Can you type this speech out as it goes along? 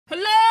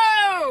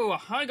So,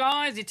 hi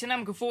guys, it's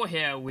Namco4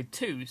 here with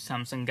two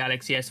Samsung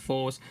Galaxy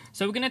S4s.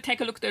 So we're going to take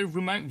a look at the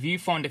remote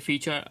viewfinder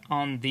feature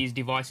on these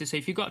devices. So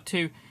if you've got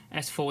two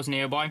S4s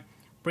nearby,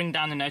 bring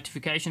down the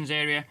notifications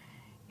area,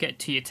 get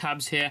to your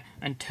tabs here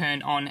and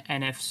turn on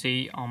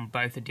NFC on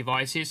both the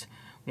devices.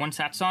 Once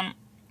that's on,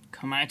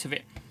 come out of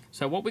it.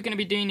 So what we're going to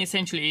be doing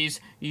essentially is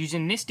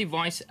using this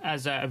device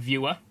as a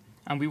viewer,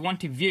 and we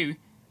want to view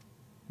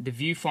the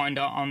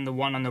viewfinder on the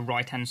one on the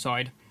right hand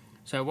side.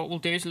 So what we'll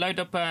do is load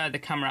up the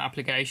camera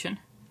application.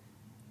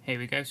 Here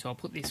we go, so I'll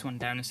put this one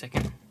down a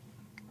second.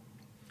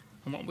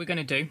 And what we're going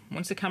to do,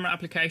 once the camera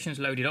application is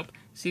loaded up,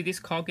 see this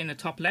cog in the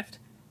top left?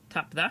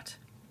 Tap that.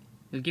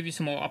 It'll give you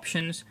some more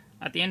options.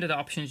 At the end of the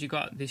options, you've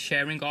got this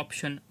sharing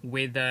option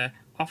with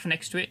off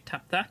next to it.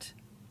 Tap that.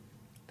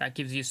 That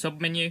gives you a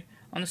sub-menu.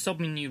 On the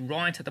sub-menu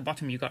right at the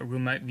bottom, you've got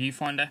remote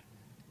viewfinder.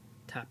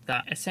 Tap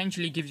that.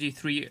 Essentially gives you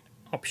three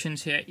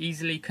options here: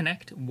 easily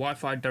connect,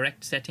 Wi-Fi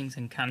direct settings,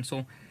 and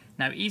cancel.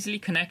 Now, easily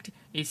connect,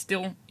 it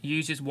still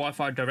uses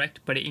Wi-Fi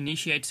direct, but it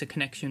initiates a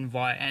connection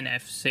via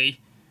NFC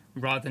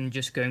rather than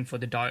just going for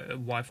the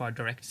Wi-Fi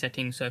direct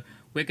settings. So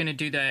we're going to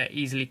do the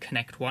easily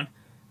connect one.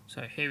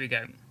 So here we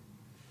go.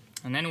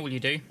 And then all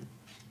you do,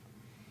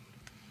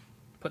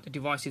 put the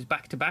devices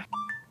back to back.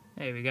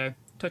 There we go.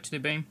 Touch the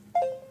beam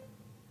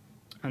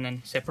and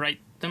then separate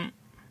them.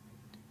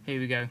 Here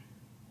we go.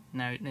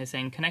 Now they're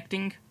saying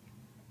connecting.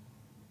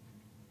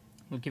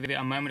 We'll give it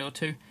a moment or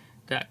two.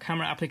 The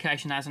camera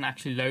application hasn't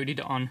actually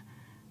loaded on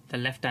the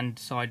left hand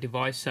side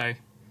device, so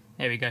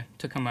there we go.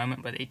 Took a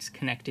moment, but it's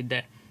connected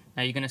there.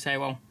 Now you're going to say,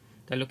 well,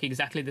 they look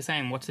exactly the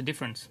same. What's the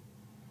difference?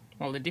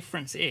 Well, the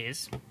difference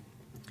is,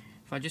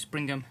 if I just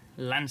bring them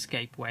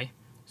landscape way,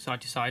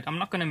 side to side, I'm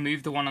not going to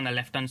move the one on the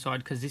left hand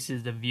side because this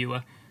is the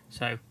viewer,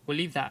 so we'll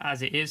leave that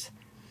as it is.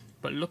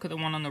 But look at the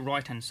one on the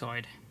right hand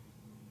side.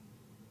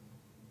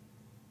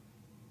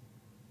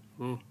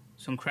 Ooh,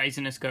 some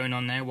craziness going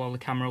on there while the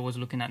camera was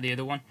looking at the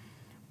other one.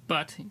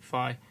 But if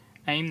I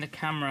aim the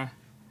camera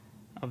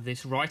of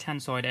this right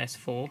hand side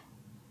S4,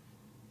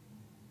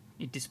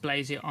 it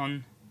displays it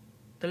on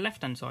the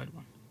left hand side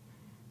one.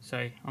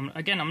 So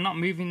again, I'm not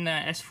moving the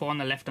S4 on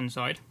the left hand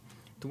side.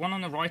 The one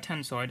on the right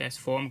hand side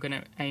S4, I'm going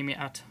to aim it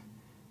at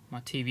my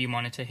TV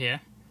monitor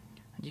here.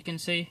 And you can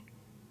see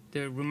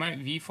the remote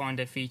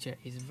viewfinder feature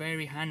is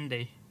very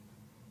handy,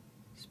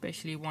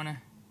 especially want to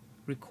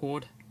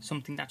record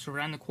something that's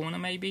around the corner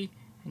maybe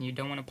and you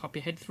don't want to pop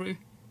your head through.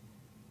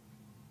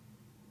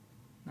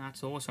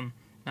 That's awesome.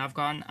 Now I've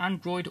got an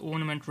Android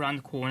ornament around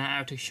the corner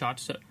out of shot,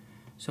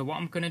 so what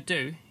I'm going to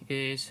do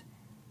is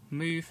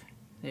move,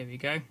 there we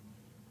go,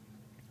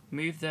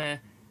 move the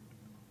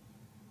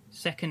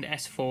second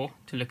S4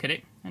 to look at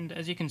it, and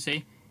as you can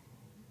see,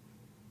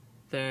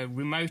 the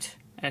remote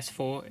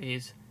S4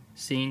 is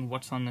seeing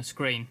what's on the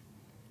screen.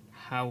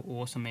 How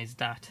awesome is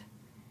that?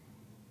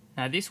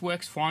 Now this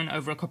works fine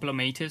over a couple of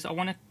meters. I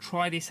want to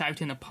try this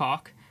out in the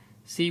park,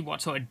 see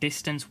what sort of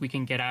distance we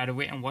can get out of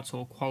it and what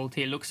sort of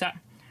quality it looks at.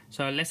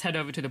 So let's head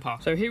over to the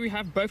park. So here we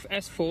have both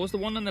S4s. The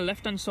one on the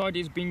left hand side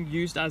is being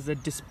used as a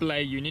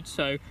display unit.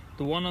 So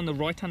the one on the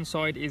right hand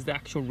side is the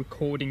actual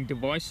recording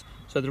device.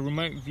 So the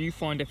remote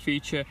viewfinder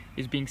feature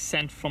is being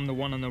sent from the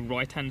one on the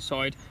right hand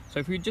side. So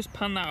if we just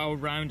pan that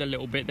around a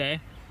little bit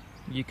there,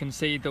 you can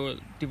see the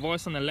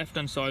device on the left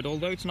hand side,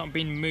 although it's not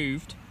being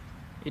moved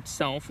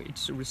itself,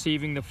 it's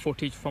receiving the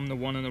footage from the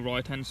one on the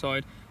right hand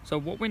side. So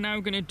what we're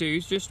now going to do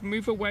is just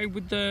move away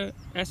with the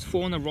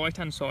S4 on the right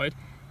hand side,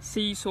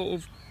 see sort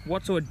of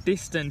what sort of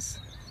distance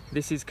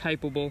this is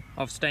capable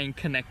of staying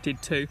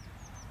connected to.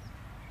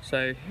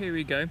 So here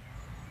we go.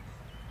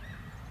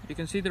 You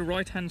can see the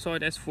right hand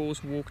side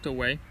S4's walked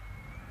away,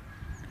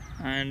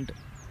 and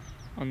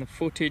on the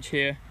footage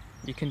here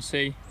you can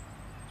see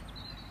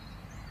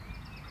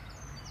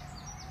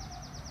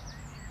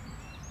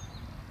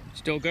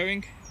still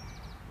going.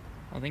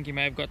 I think you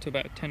may have got to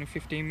about 10 or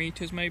 15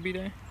 meters maybe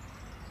there.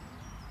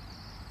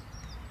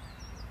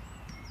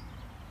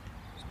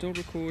 Still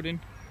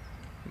recording.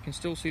 You can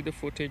still see the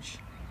footage.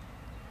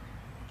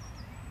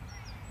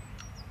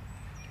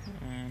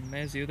 And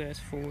there's the other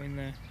S4 in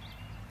the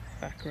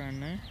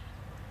background there.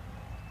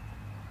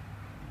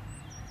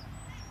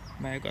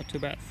 May have got to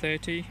about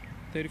 30,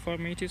 35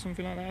 meters,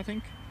 something like that, I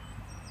think.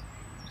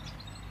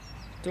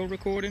 Still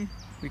recording.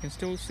 We can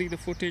still see the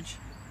footage.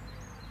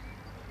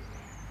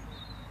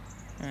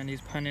 And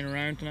he's panning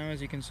around now,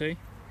 as you can see.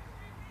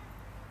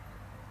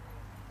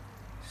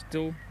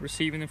 Still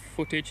receiving the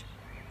footage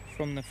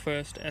from the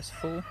first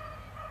S4.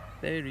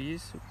 There he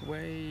is,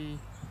 way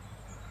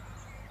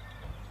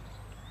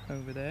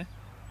over there.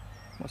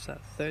 What's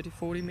that,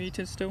 30-40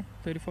 meters still?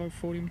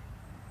 35-40.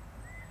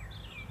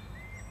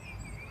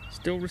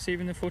 Still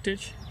receiving the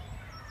footage.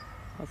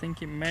 I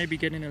think it may be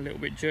getting a little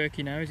bit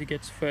jerky now as he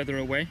gets further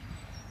away.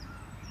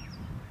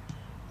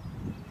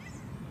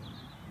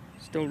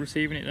 Still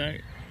receiving it though.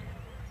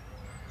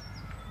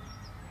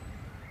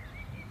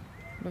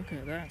 Look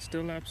at that,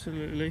 still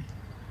absolutely.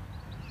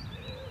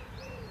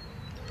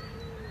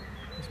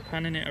 It's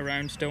panning it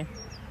around still.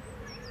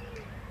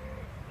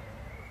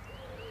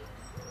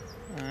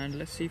 And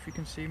let's see if we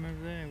can see him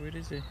over there. Where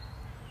is he?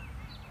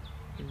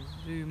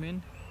 Zoom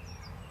in.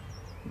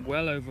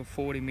 Well over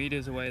 40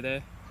 meters away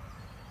there.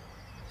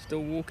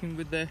 Still walking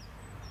with the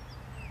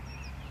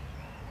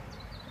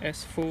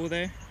S4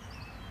 there.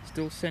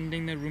 Still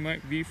sending the remote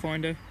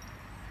viewfinder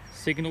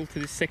signal to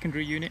the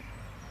secondary unit.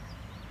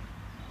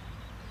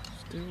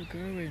 Still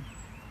going.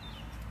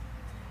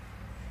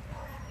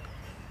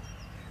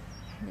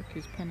 Look,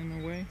 he's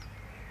panning away.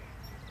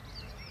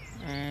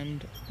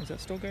 And is that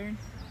still going?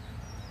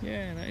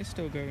 Yeah, that is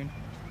still going.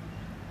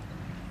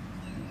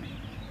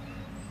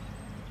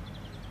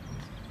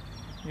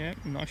 Yeah,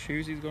 nice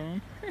shoes he's got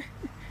on.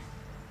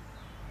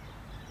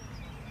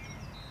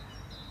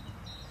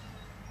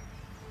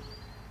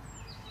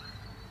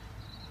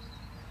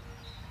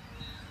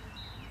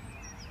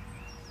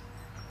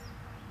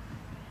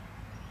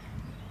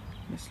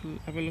 Let's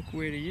have a look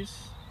where he is.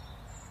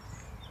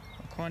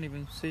 I can't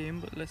even see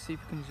him, but let's see if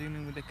we can zoom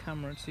in with the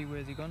camera and see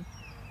where's he gone.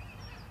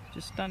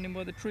 Just standing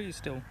by the trees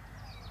still.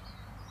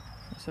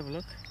 Let's have a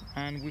look.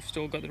 And we've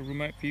still got the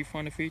remote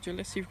viewfinder feature.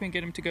 Let's see if we can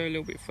get him to go a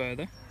little bit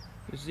further.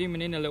 We're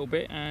zooming in a little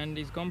bit and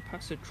he's gone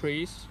past the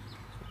trees,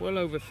 well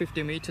over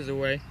 50 meters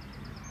away.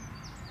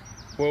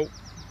 Well,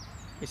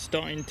 it's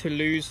starting to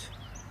lose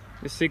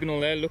the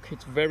signal there. Look,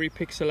 it's very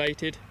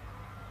pixelated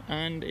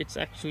and it's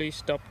actually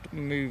stopped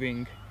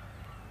moving.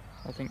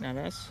 I think that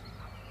has.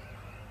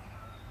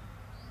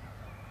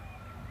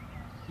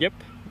 Yep,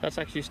 that's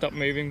actually stopped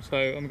moving, so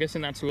I'm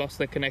guessing that's lost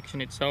the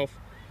connection itself.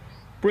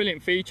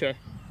 Brilliant feature.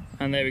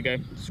 And there we go,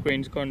 the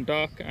screen's gone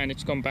dark and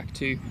it's gone back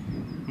to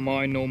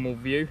my normal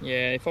view.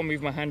 Yeah, if I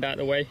move my hand out of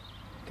the way,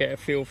 get a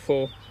feel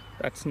for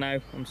that's now,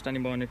 I'm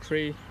standing behind a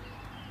tree.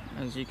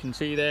 As you can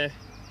see there,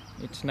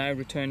 it's now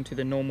returned to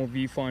the normal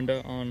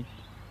viewfinder on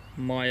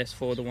my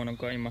S4, the one I've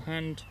got in my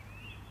hand.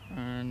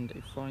 And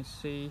if I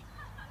see,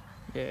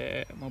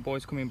 yeah, my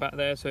boy's coming back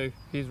there, so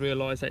he's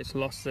realised that it's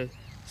lost the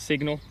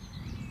signal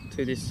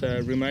to this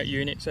remote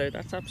unit. So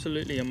that's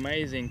absolutely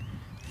amazing.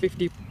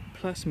 50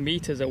 plus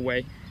meters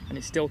away and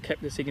it still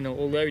kept the signal,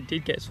 although it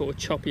did get sort of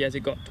choppy as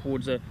it got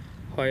towards the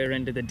higher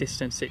end of the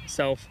distance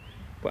itself.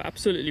 But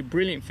absolutely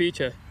brilliant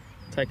feature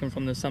taken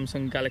from the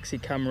Samsung Galaxy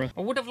camera.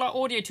 I would have liked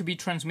audio to be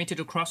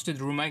transmitted across to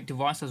the remote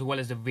device as well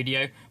as the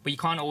video, but you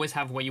can't always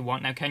have what you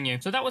want now, can you?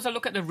 So that was a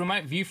look at the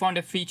remote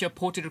viewfinder feature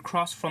ported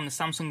across from the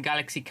Samsung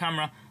Galaxy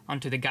camera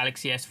onto the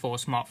Galaxy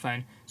S4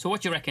 smartphone. So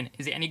what do you reckon?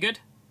 Is it any good?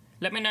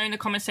 Let me know in the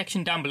comment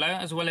section down below,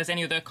 as well as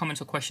any other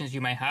comments or questions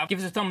you may have. Give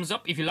us a thumbs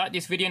up if you like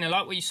this video and you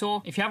like what you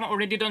saw. If you haven't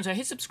already done so,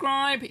 hit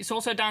subscribe. It's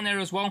also down there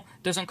as well.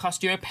 Doesn't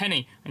cost you a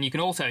penny. And you can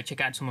also check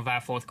out some of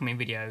our forthcoming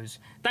videos.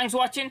 Thanks for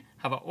watching.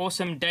 Have an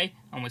awesome day,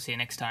 and we'll see you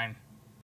next time.